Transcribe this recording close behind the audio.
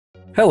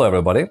Hello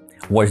everybody!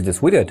 Watch this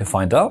video to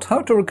find out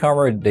how to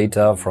recover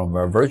data from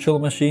a virtual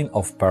machine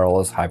of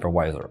Parallels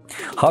Hypervisor,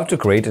 how to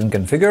create and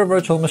configure a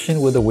virtual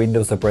machine with a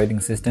Windows operating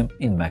system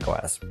in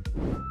macOS.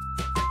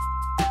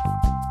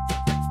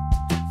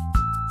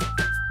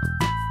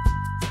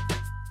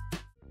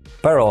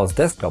 Parallels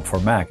Desktop for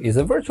Mac is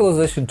a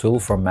virtualization tool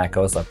for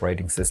macOS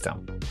operating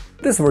system.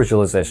 This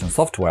virtualization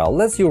software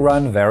lets you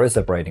run various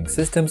operating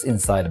systems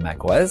inside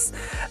macOS,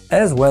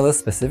 as well as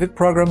specific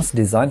programs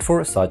designed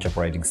for such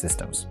operating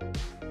systems.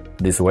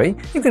 This way,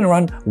 you can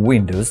run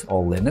Windows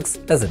or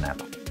Linux as an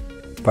app.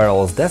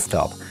 Parallels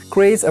Desktop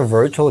creates a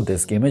virtual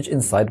disk image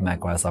inside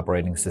macOS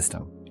operating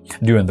system.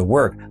 During the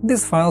work,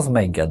 these files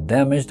may get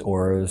damaged,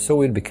 or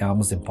so it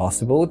becomes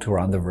impossible to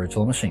run the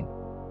virtual machine.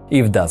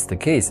 If that's the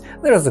case,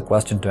 there is a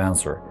question to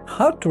answer: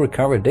 how to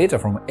recover data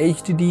from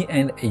HDD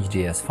and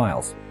HDS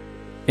files.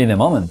 In a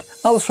moment,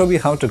 I'll show you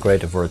how to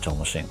create a virtual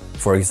machine.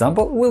 For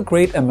example, we'll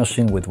create a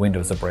machine with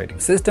Windows operating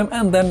system,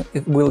 and then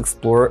we'll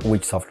explore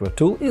which software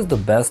tool is the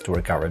best to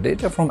recover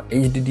data from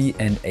HDD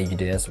and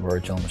HDS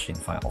virtual machine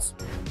files.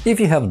 If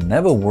you have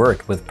never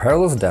worked with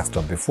Parallels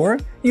Desktop before,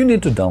 you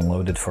need to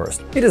download it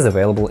first. It is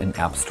available in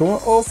App Store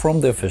or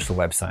from the official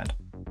website.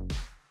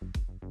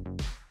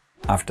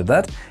 After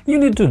that, you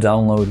need to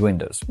download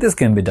Windows. This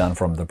can be done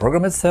from the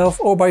program itself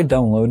or by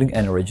downloading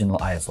an original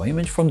ISO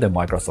image from the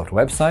Microsoft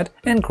website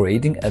and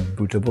creating a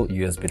bootable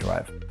USB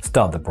drive.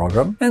 Start the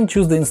program and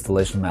choose the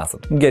installation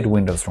method. Get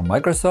Windows from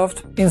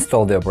Microsoft,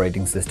 install the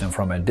operating system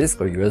from a disk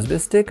or USB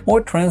stick,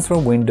 or transfer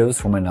Windows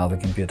from another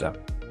computer.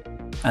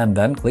 And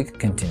then click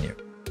Continue.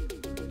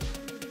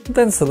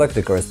 Then select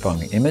the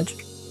corresponding image,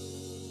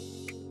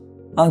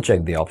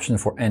 uncheck the option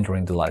for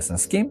entering the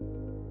license scheme,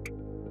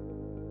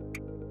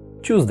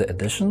 choose the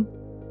edition,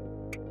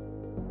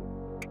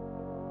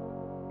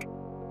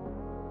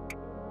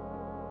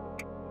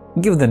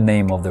 give the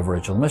name of the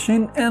virtual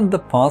machine and the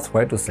path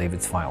where to save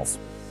its files,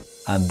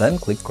 and then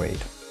click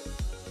Create.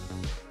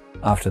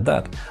 After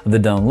that, the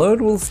download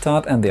will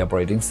start and the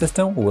operating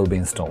system will be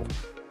installed.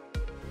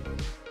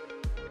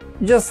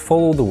 Just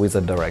follow the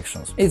wizard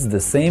directions. It's the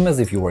same as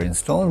if you were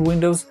installing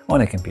Windows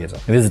on a computer.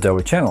 Visit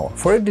our channel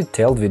for a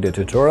detailed video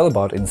tutorial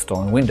about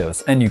installing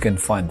Windows, and you can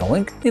find the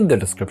link in the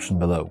description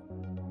below.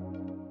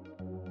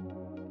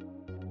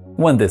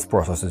 When this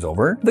process is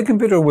over, the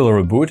computer will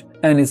reboot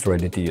and is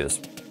ready to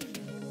use.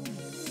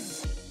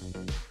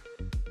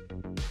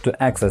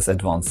 To access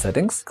advanced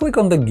settings, click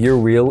on the gear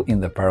wheel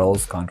in the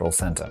Parallels Control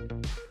Center.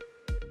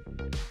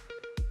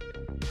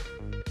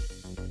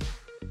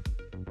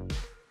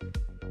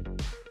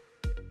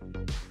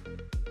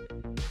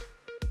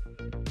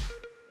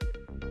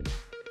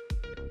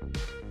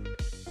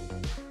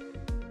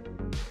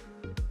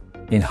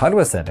 In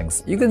Hardware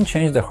settings, you can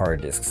change the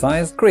hard disk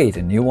size, create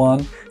a new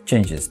one,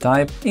 change its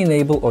type,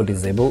 enable or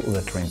disable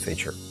the trim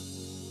feature.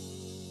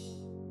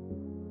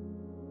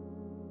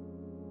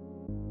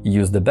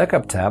 Use the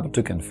Backup tab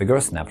to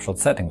configure snapshot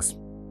settings.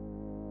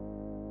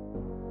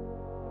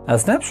 A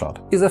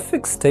snapshot is a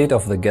fixed state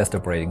of the guest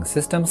operating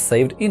system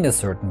saved in a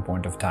certain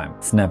point of time.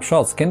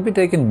 Snapshots can be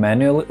taken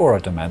manually or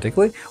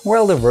automatically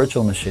while the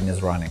virtual machine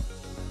is running.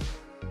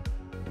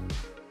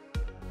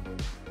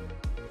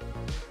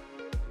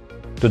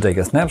 To take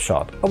a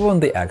snapshot, open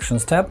the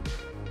Actions tab,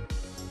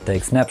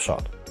 take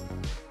Snapshot.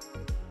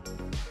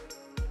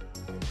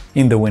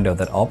 In the window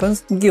that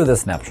opens, give the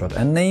snapshot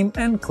a name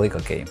and click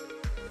OK.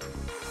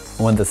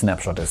 When the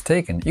snapshot is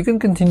taken, you can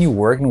continue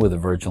working with the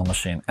virtual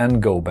machine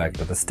and go back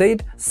to the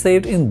state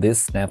saved in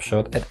this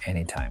snapshot at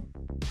any time.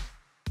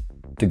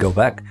 To go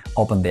back,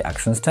 open the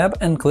Actions tab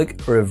and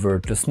click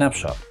Revert to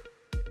Snapshot.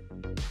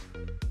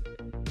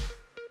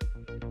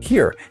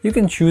 Here, you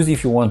can choose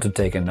if you want to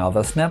take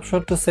another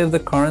snapshot to save the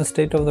current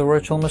state of the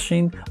virtual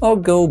machine, or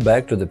go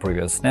back to the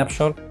previous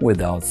snapshot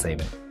without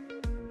saving.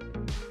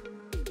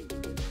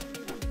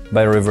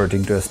 By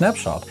reverting to a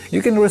snapshot,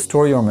 you can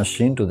restore your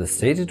machine to the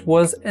state it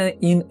was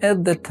in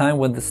at the time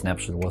when the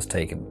snapshot was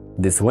taken.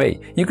 This way,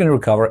 you can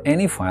recover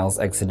any files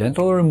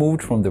accidentally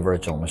removed from the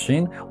virtual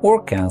machine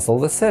or cancel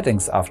the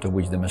settings after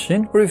which the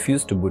machine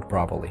refused to boot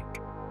properly.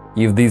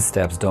 If these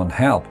steps don't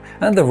help,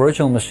 and the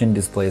virtual machine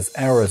displays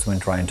errors when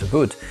trying to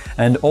boot,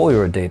 and all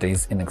your data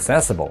is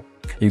inaccessible,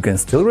 you can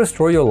still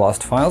restore your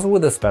lost files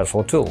with a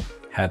special tool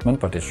 – Hetman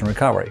Partition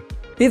Recovery.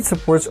 It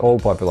supports all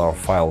popular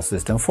file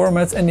system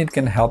formats, and it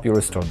can help you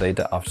restore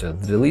data after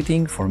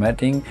deleting,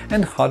 formatting,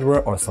 and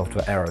hardware or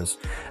software errors,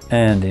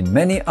 and in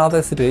many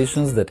other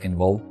situations that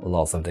involve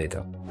loss of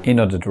data. In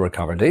order to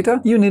recover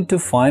data, you need to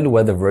find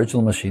where the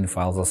virtual machine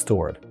files are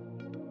stored.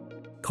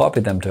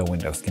 Copy them to a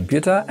Windows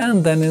computer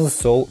and then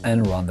install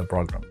and run the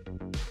program.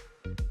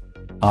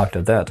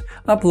 After that,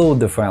 upload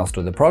the files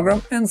to the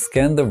program and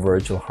scan the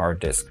virtual hard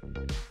disk.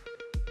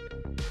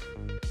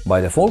 By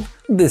default,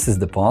 this is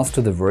the path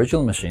to the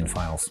virtual machine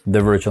files.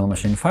 The virtual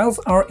machine files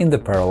are in the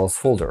Parallels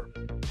folder.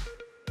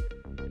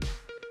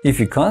 If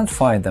you can't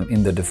find them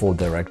in the default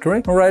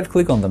directory,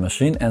 right-click on the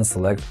machine and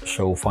select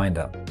Show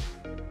Finder.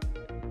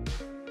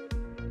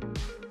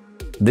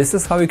 This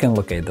is how you can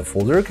locate the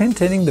folder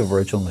containing the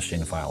virtual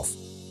machine files.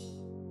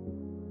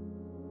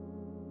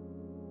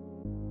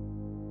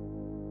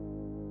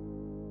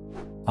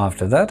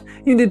 After that,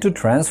 you need to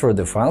transfer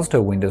the files to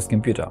a Windows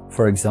computer.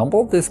 For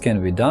example, this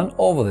can be done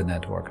over the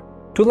network.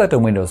 To let a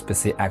Windows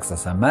PC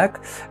access a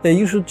Mac,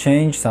 you should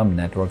change some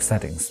network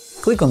settings.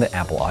 Click on the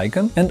Apple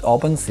icon and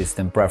open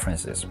System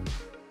Preferences.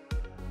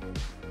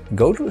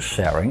 Go to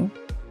Sharing.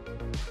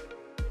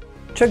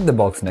 Check the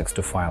box next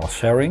to File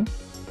Sharing.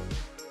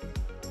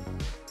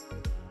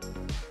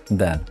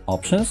 Then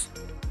Options.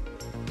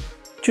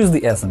 Choose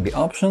the SMB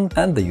option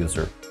and the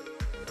user.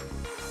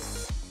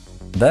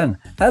 Then,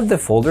 add the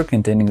folder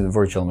containing the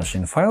virtual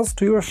machine files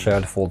to your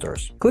shared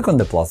folders. Click on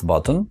the plus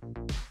button,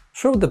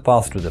 show the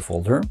path to the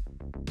folder,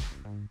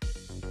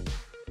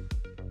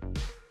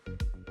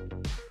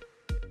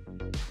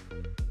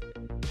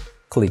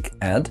 click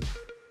Add,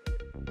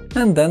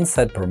 and then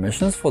set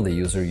permissions for the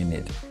user you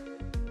need.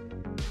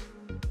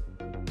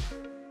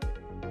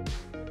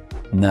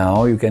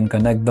 Now you can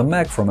connect the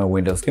Mac from a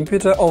Windows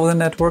computer over the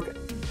network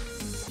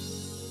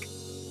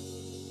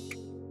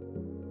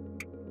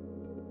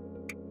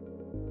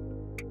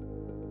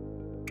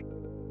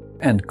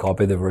and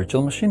copy the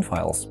virtual machine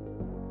files.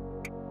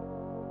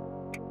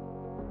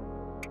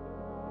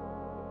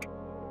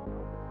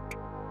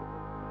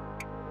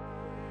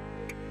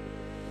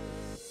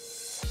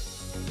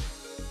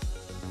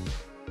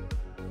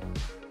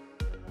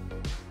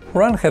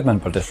 Run Hetman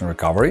Partition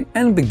Recovery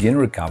and begin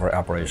recovery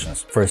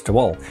operations. First of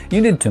all, you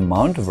need to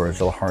mount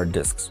virtual hard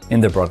disks. In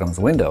the Programs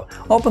window,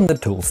 open the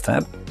Tools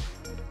tab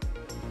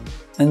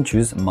and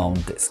choose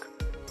Mount Disk.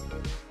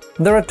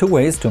 There are two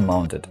ways to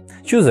mount it.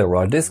 Choose a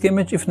raw disk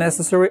image if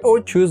necessary,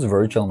 or choose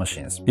virtual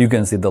machines. You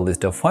can see the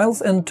list of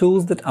files and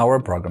tools that our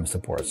program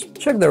supports.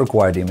 Check the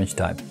required image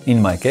type.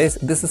 In my case,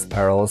 this is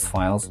Parallels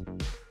Files.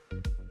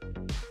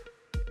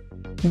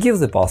 Give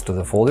the path to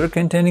the folder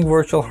containing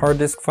virtual hard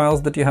disk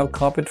files that you have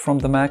copied from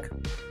the Mac,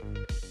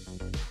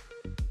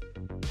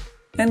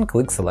 and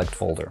click Select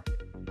Folder.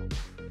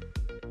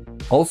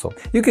 Also,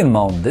 you can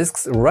mount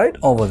disks right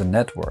over the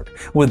network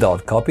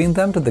without copying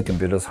them to the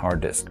computer's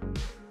hard disk.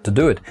 To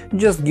do it,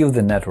 just give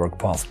the network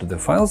path to the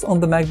files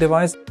on the Mac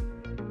device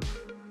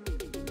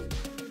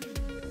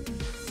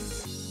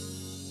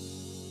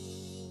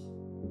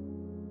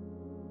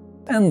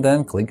and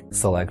then click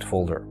Select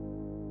Folder.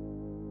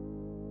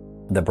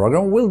 The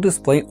program will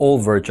display all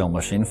virtual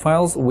machine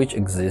files which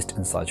exist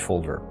in such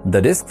folder.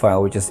 The disk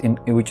file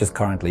which is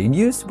currently in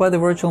use by the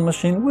virtual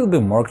machine will be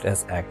marked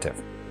as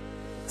active.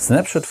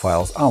 Snapshot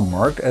files are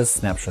marked as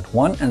Snapshot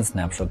 1 and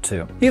Snapshot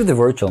 2. If the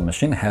virtual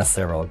machine has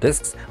several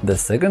disks, the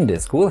second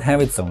disk will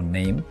have its own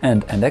name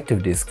and an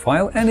active disk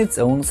file and its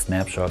own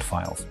snapshot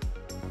files.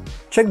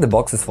 Check the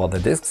boxes for the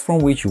disks from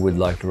which you would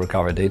like to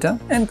recover data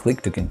and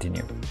click to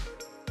continue.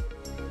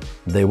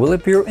 They will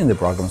appear in the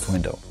Programs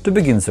window. To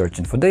begin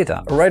searching for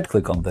data,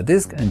 right-click on the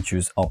disk and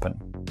choose Open.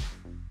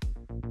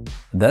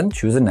 Then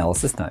choose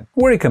Analysis type.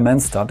 We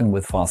recommend starting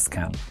with Fast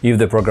Scan. If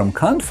the program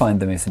can't find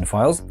the missing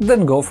files,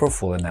 then go for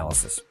Full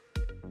Analysis.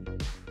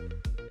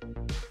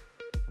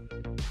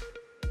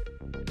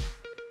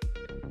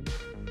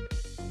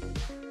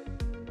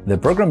 The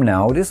program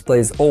now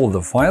displays all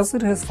the files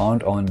it has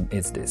found on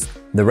its disk.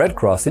 The red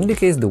cross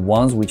indicates the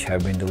ones which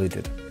have been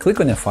deleted.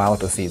 Click on a file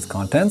to see its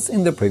contents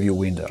in the preview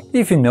window.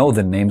 If you know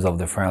the names of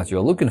the files you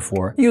are looking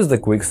for, use the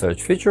Quick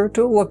Search feature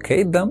to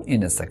locate them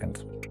in a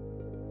second.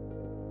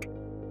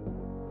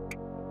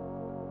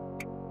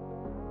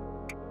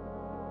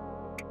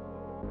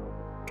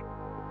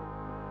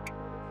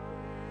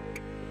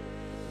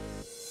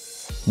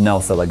 Now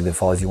select the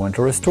files you want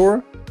to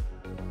restore,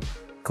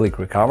 click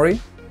Recovery,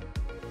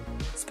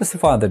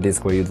 specify the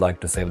disk where you'd like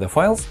to save the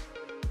files,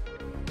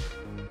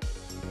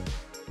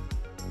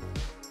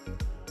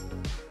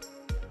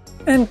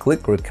 and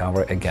click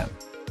Recover again.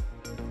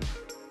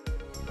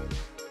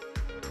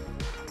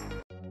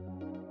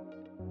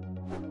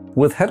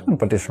 With Hetman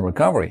Partition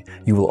Recovery,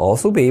 you will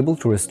also be able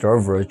to restore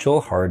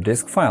virtual hard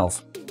disk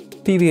files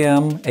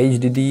PVM,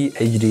 HDD,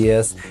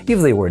 HDS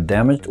if they were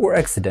damaged or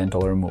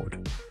accidentally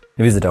removed.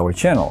 Visit our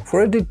channel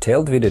for a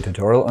detailed video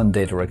tutorial on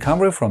data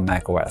recovery from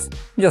macOS.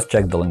 Just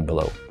check the link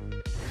below.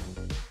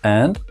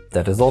 And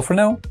that is all for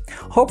now.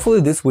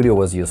 Hopefully this video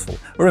was useful.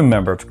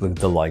 Remember to click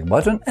the like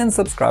button and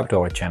subscribe to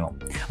our channel.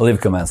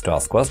 Leave comments to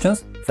ask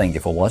questions. Thank you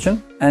for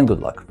watching and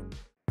good luck.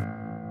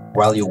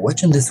 While you're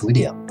watching this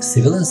video,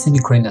 civilians in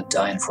Ukraine are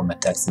dying from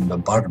attacks and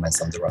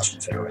bombardments of the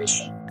Russian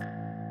Federation.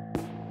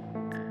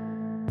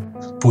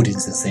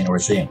 Putin's insane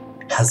regime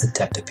has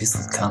attacked a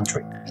peaceful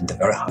country in the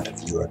very heart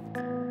of Europe.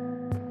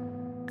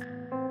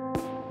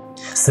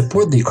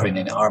 Support the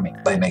Ukrainian army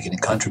by making a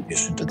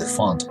contribution to the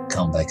fund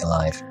Come Back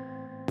Alive.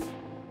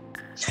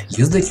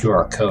 Use the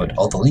QR code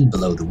or the link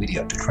below the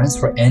video to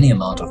transfer any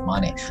amount of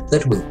money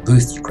that will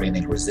boost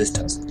Ukrainian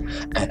resistance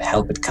and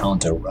help it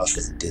counter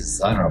Russia's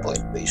dishonorable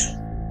invasion.